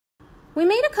We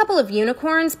made a couple of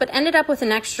unicorns, but ended up with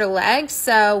an extra leg,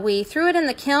 so we threw it in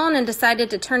the kiln and decided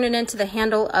to turn it into the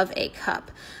handle of a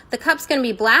cup. The cup's going to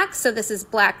be black, so this is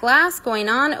black glass going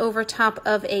on over top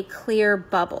of a clear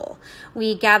bubble.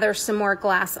 We gather some more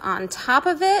glass on top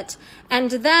of it, and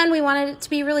then we wanted it to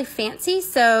be really fancy,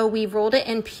 so we rolled it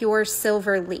in pure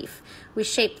silver leaf. We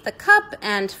shaped the cup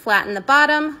and flattened the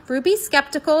bottom. Ruby's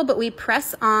skeptical, but we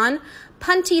press on.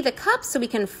 Punty the cup so we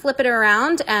can flip it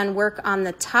around and work on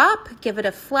the top, give it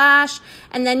a flash,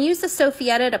 and then use the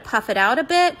sophietta to puff it out a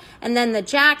bit, and then the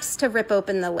jacks to rip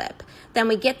open the lip. Then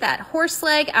we get that horse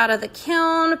leg out of the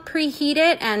kiln, preheat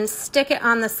it, and stick it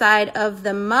on the side of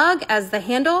the mug as the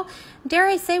handle. Dare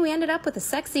I say we ended up with a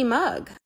sexy mug.